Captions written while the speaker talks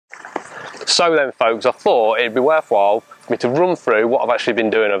So then folks, I thought it'd be worthwhile for me to run through what I've actually been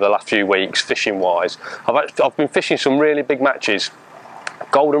doing over the last few weeks fishing wise. I've been fishing some really big matches,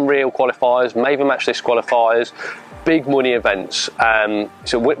 golden reel qualifiers, Maven match list qualifiers, big money events,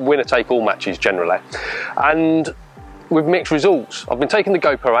 so winner take all matches generally, and with mixed results. I've been taking the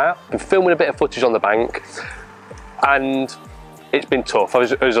GoPro out and filming a bit of footage on the bank, and it's been tough.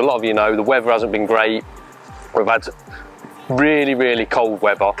 As a lot of you know, the weather hasn't been great. We've had really cold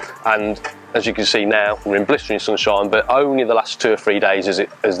weather, and as you can see now, we're in blistering sunshine, but only the last 2 or 3 days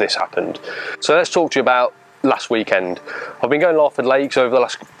has this happened. So let's talk to you about last weekend. I've been going to Larford Lakes over the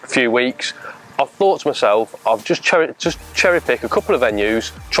last few weeks. I've thought to myself, I've just cherry pick a couple of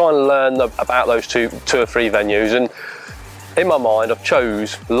venues, try and learn about those two or three venues, and in my mind I've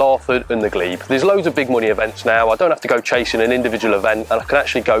chose Larford and the Glebe. There's loads of big money events now. I don't have to go chasing an individual event, and I can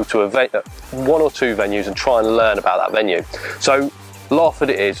actually go to one or two venues and try and learn about that venue. So Larford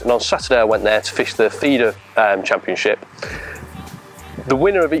it is, and on Saturday I went there to fish the feeder championship. The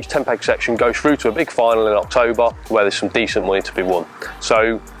winner of each 10 peg section goes through to a big final in October where there's some decent money to be won.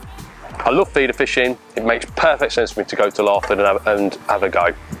 So I love feeder fishing. It makes perfect sense for me to go to Larford and have a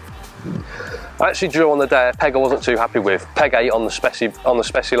go. I actually drew on the day a peg I wasn't too happy with. Peg 8 on the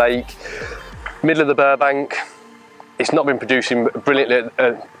Specie Lake, middle of the Burbank. It's not been producing brilliantly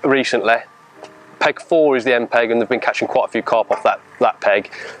recently. Peg 4 is the end peg, and they've been catching quite a few carp off that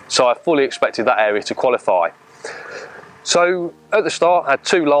peg. So I fully expected that area to qualify. So at the start I had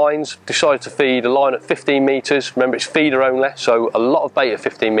 2 lines, decided to feed a line at 15 metres. Remember, it's feeder only, so a lot of bait at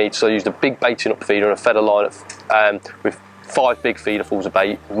 15 metres. So I used a big baiting up feeder and I fed a line with 5 big feederfuls of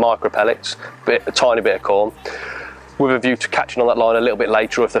bait, micro pellets, a tiny bit of corn, with a view to catching on that line a little bit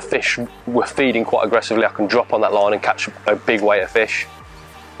later. If the fish were feeding quite aggressively, I can drop on that line and catch a big weight of fish.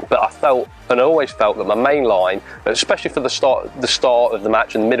 But I felt, and I always felt, that my main line, especially for the start of the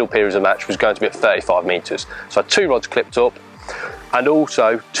match and the middle periods of the match, was going to be at 35 metres. So I had 2 rods clipped up, and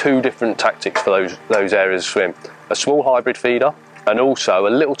also 2 different tactics for those areas of swim. A small hybrid feeder, and also a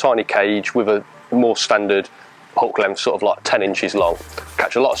little tiny cage with a more standard hook length, sort of like 10 inches long.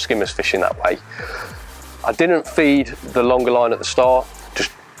 Catch a lot of skimmers fishing that way. I didn't feed the longer line at the start,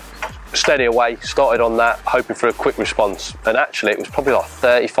 just steady away, started on that, hoping for a quick response, and actually it was probably like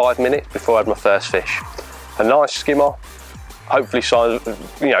 35 minutes before I had my first fish. A nice skimmer, hopefully signs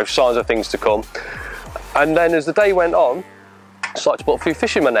of things to come. And then as the day went on, I started to put a few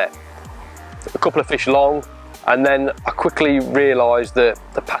fish in my net, a couple of fish long, and then I quickly realised that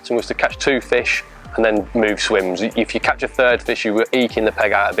the pattern was to catch 2 fish and then move swims. If you catch a 3rd fish, you were eking the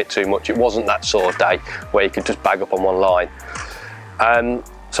peg out a bit too much. It wasn't that sort of day where you could just bag up on one line.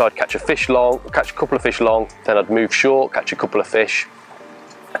 So I'd catch a couple of fish long, then I'd move short, catch a couple of fish,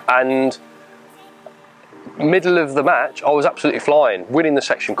 and middle of the match I was absolutely flying, winning the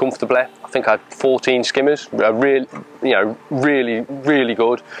section comfortably. I think I had 14 skimmers, really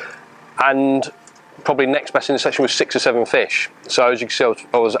good, and probably next best in the section was 6 or 7 fish. So as you can see,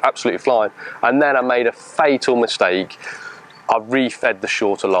 I was absolutely flying. And then I made a fatal mistake. I refed the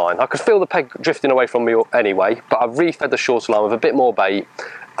shorter line. I could feel the peg drifting away from me anyway, but I refed the shorter line with a bit more bait,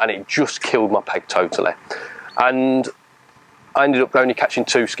 and it just killed my peg totally. And I ended up only catching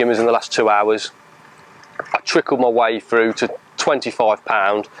 2 skimmers in the last 2 hours. I trickled my way through to 25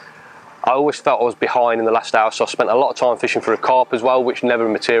 pound. I always felt I was behind in the last hour, so I spent a lot of time fishing for a carp as well, which never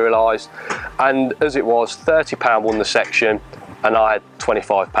materialised. And as it was, 30 pound won the section, and I had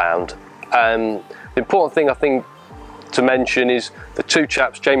 25 pound. The important thing I think to mention is the 2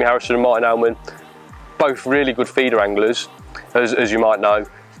 chaps, Jamie Harrison and Martin Ellman, both really good feeder anglers, as you might know,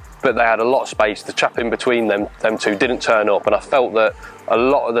 but they had a lot of space. The chap in between them 2 didn't turn up, and I felt that a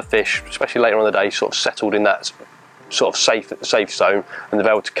lot of the fish, especially later on in the day, sort of settled in that sort of safe zone, and they've been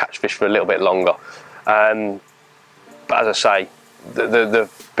able to catch fish for a little bit longer. But as I say, they've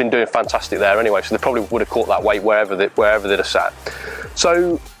been doing fantastic there anyway, so they probably would have caught that weight wherever they'd have sat.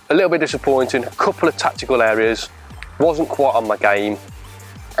 So a little bit disappointing. A couple of tactical areas, wasn't quite on my game.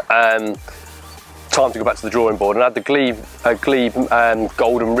 Time to go back to the drawing board, and I had the Glebe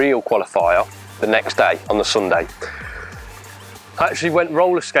golden reel qualifier the next day on the Sunday. I actually went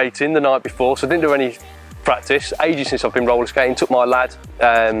roller skating the night before, so I didn't do any practice. Ages since I've been roller skating. Took my lad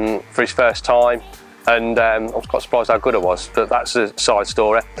for his first time, and I was quite surprised how good I was, but that's a side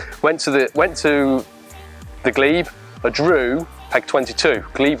story. Went to the Glebe. I drew peg 22,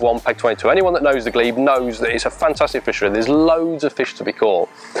 Glebe 1, peg 22. Anyone that knows the Glebe knows that it's a fantastic fishery. There's loads of fish to be caught,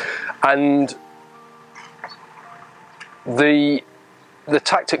 and the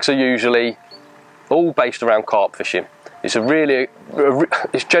tactics are usually all based around carp fishing. It's generally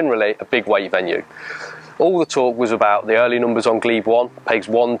a big weight venue. All the talk was about the early numbers on glebe 1, pegs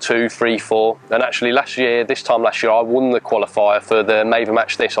 1, 2, 3, 4, and actually this time last year I won the qualifier for the Maven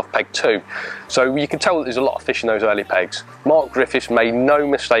Match This off peg 2. So you can tell that there's a lot of fish in those early pegs. Mark Griffiths made no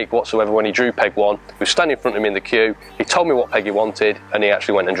mistake whatsoever when he drew peg 1. He was standing in front of me in the queue, he told me what peg he wanted, and he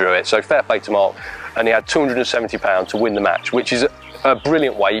actually went and drew it. So fair play to Mark, and he had £270 to win the match, which is a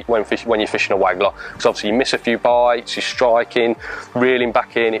brilliant weight when you're fishing a waggler, because obviously you miss a few bites, you're striking, reeling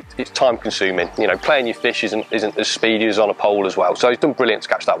back in, it's time consuming. You know, playing your fish isn't as speedy as on a pole as well, so he's done brilliant to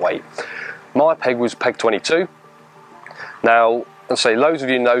catch that weight. My peg was peg 22. Now, let's say loads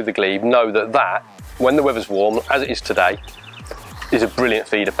of you know the glebe, know that when the weather's warm, as it is today, is a brilliant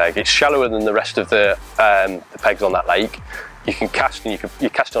feeder peg. It's shallower than the rest of the pegs on that lake. You can cast, and you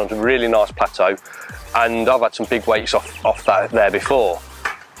cast on a really nice plateau, and I've had some big weights off that there before.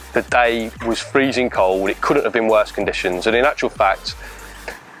 The day was freezing cold, it couldn't have been worse conditions, and in actual fact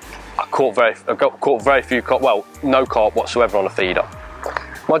I caught very few carp, well, no carp whatsoever on a feeder.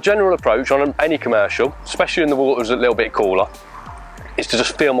 My general approach on any commercial, especially when the water's a little bit cooler, is to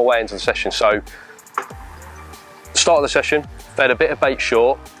just feel my way into the session. So start of the session, fed a bit of bait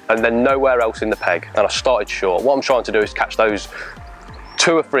short, and then nowhere else in the peg, and I started short. What I'm trying to do is catch those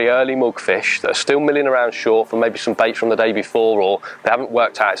 2 or 3 early mug fish that are still milling around short from maybe some bait from the day before, or they haven't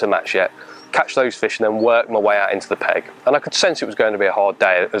worked out it's a match yet. Catch those fish and then work my way out into the peg. And I could sense it was going to be a hard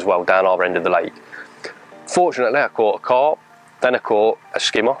day as well down our end of the lake. Fortunately, I caught a carp, then I caught a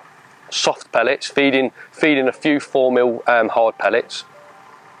skimmer, soft pellets, feeding a few 4mm hard pellets,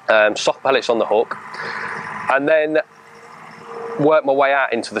 soft pellets on the hook, and then work my way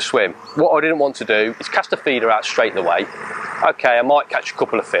out into the swim. What I didn't want to do is cast a feeder out straight away. Okay, I might catch a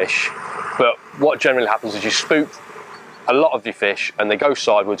couple of fish, but what generally happens is you spook a lot of your fish and they go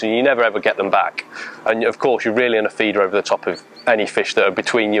sideways and you never ever get them back. And of course you're reeling a feeder over the top of any fish that are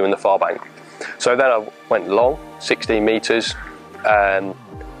between you and the far bank. So then I went long, 16 metres,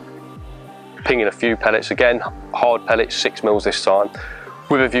 pinging a few pellets, again hard pellets, 6mm this time,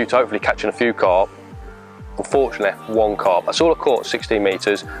 with a view to hopefully catching a few carp. Unfortunately, 1 carp. That's all I caught at 16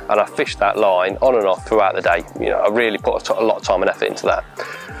 metres, and I fished that line on and off throughout the day. You know, I really put a lot of time and effort into that.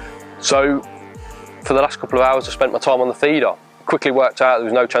 So for the last couple of hours I spent my time on the feeder. Quickly worked out there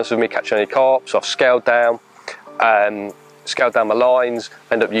was no chance of me catching any carp, so I've scaled down my lines,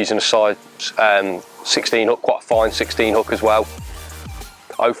 ended up using a size 16 hook, quite a fine 16 hook as well,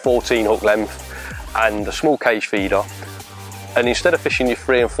 0.14 hook length, and a small cage feeder. And instead of fishing your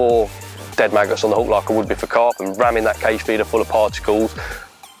 3 and 4 dead maggots on the hook like I would be for carp and ramming that cage feeder full of particles,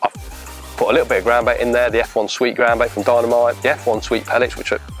 I've put a little bit of ground bait in there, the F1 sweet ground bait from Dynamite, the F1 sweet pellets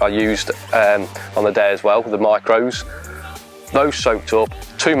which I used on the day as well, the micros. Those soaked up,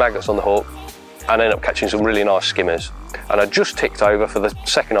 2 maggots on the hook, and ended up catching some really nice skimmers. And I just ticked over for the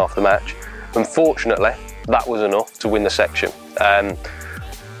second half of the match. Unfortunately, that was enough to win the section. I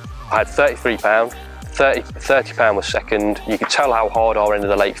had £33, £30 was second. You could tell how hard our end of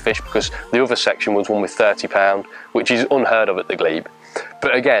the lake fished because the other section was one with £30, which is unheard of at the glebe.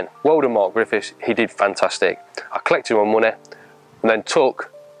 But again, well done Mark Griffiths, he did fantastic. I collected my money and then took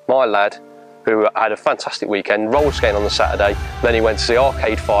my lad, who had a fantastic weekend, roller skating on the Saturday, then he went to see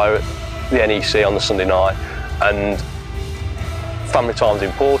Arcade Fire at the NEC on the Sunday night, and family time's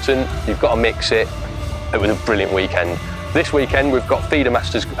important, you've got to mix it. It was a brilliant weekend. This weekend we've got Feeder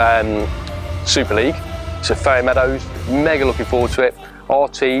Masters Super League, so Ferry Meadows, mega looking forward to it. Our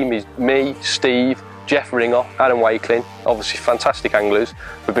team is me, Steve, Jeff Ringer, Adam Wakeling, obviously fantastic anglers.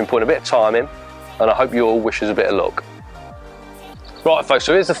 We've been putting a bit of time in, and I hope you all wish us a bit of luck. Right folks,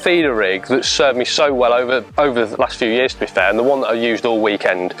 so here's the feeder rig that's served me so well over the last few years, to be fair, and the one that I've used all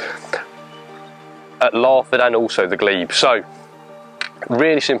weekend at Larford and also the glebe. So,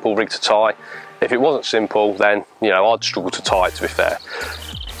 really simple rig to tie. If it wasn't simple, then, you know, I'd struggle to tie it, to be fair.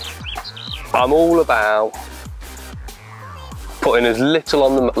 I'm all about putting as little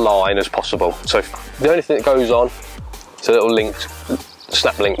on the line as possible. So the only thing that goes on is a little link,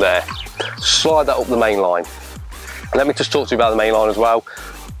 snap link there. Slide that up the main line. Let me just talk to you about the main line as well.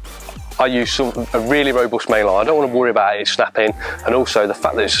 I use a really robust main line. I don't want to worry about it snapping, and also the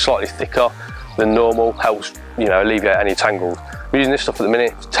fact that it's slightly thicker than normal helps, you know, alleviate any tangles. I'm using this stuff at the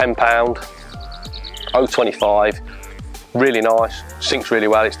minute, it's £10, 0.25, really nice, sinks really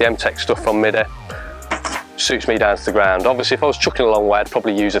well. It's the M-Tech stuff from Midday, suits me down to the ground. Obviously if I was chucking a long way I'd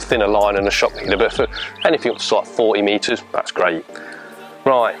probably use a thinner line and a shock leader, but for anything up to like 40 metres, that's great.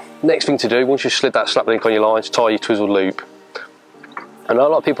 Right, next thing to do, once you've slid that snap link on your lines, tie your twizzle loop. And a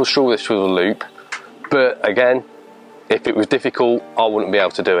lot of people struggle with this twizzle loop, but again, if it was difficult, I wouldn't be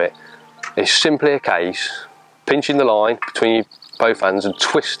able to do it. It's simply a case, pinching the line between both hands and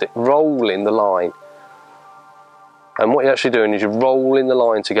twist it, rolling the line And what you're actually doing is you're rolling the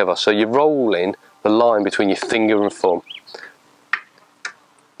line together. So you're rolling the line between your finger and thumb.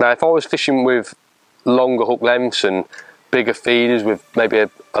 Now if I was fishing with longer hook lengths and bigger feeders with maybe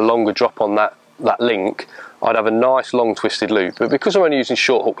a longer drop on that link, I'd have a nice long twisted loop. But because I'm only using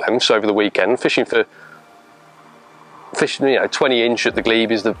short hook lengths over the weekend, fishing, you know, 20 inch at the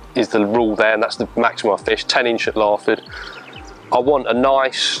glebe is the rule there, and that's the maximum I fish. 10 inch at Larford. I want a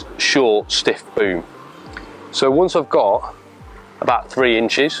nice short stiff boom. So once I've got about 3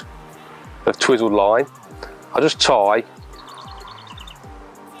 inches of twizzled line, I just tie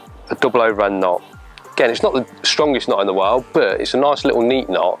a double overhand knot. Again, it's not the strongest knot in the world, but it's a nice little neat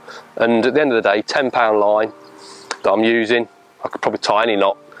knot. And at the end of the day, 10-pound line that I'm using, I could probably tie any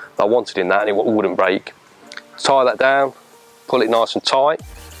knot that I wanted in that and it wouldn't break. Tie that down, pull it nice and tight,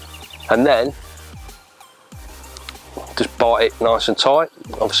 and then just bite it nice and tight.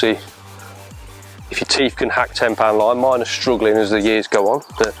 Obviously, if your teeth can hack 10-pound line, mine are struggling as the years go on,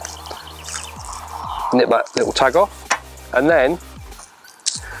 but nip that little tag off. And then,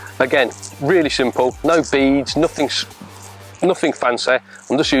 again, really simple, no beads, nothing fancy.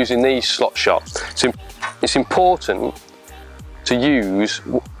 I'm just using these slot shot. It's important to use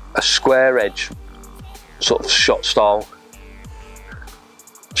a square edge sort of shot style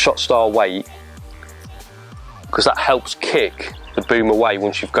weight, because that helps kick the boom away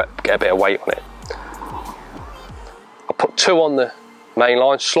once you've get a bit of weight on it. I put 2 on the main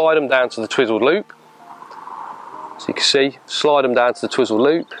line, slide them down to the twizzled loop. So you can see, slide them down to the twizzled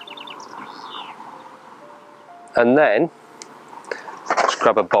loop. And then, let's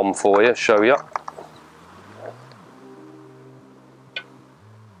grab a bomb for you, show you.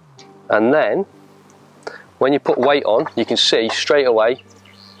 And then, when you put weight on, you can see straight away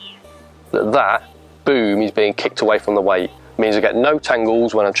that boom is being kicked away from the weight. It means I get no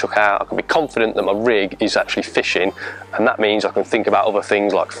tangles when I'm chuck out. I can be confident that my rig is actually fishing, and that means I can think about other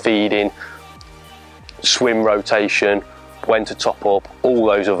things like feeding, swim rotation, when to top up, all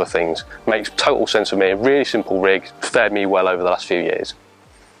those other things. Makes total sense for me. A really simple rig, fared me well over the last few years.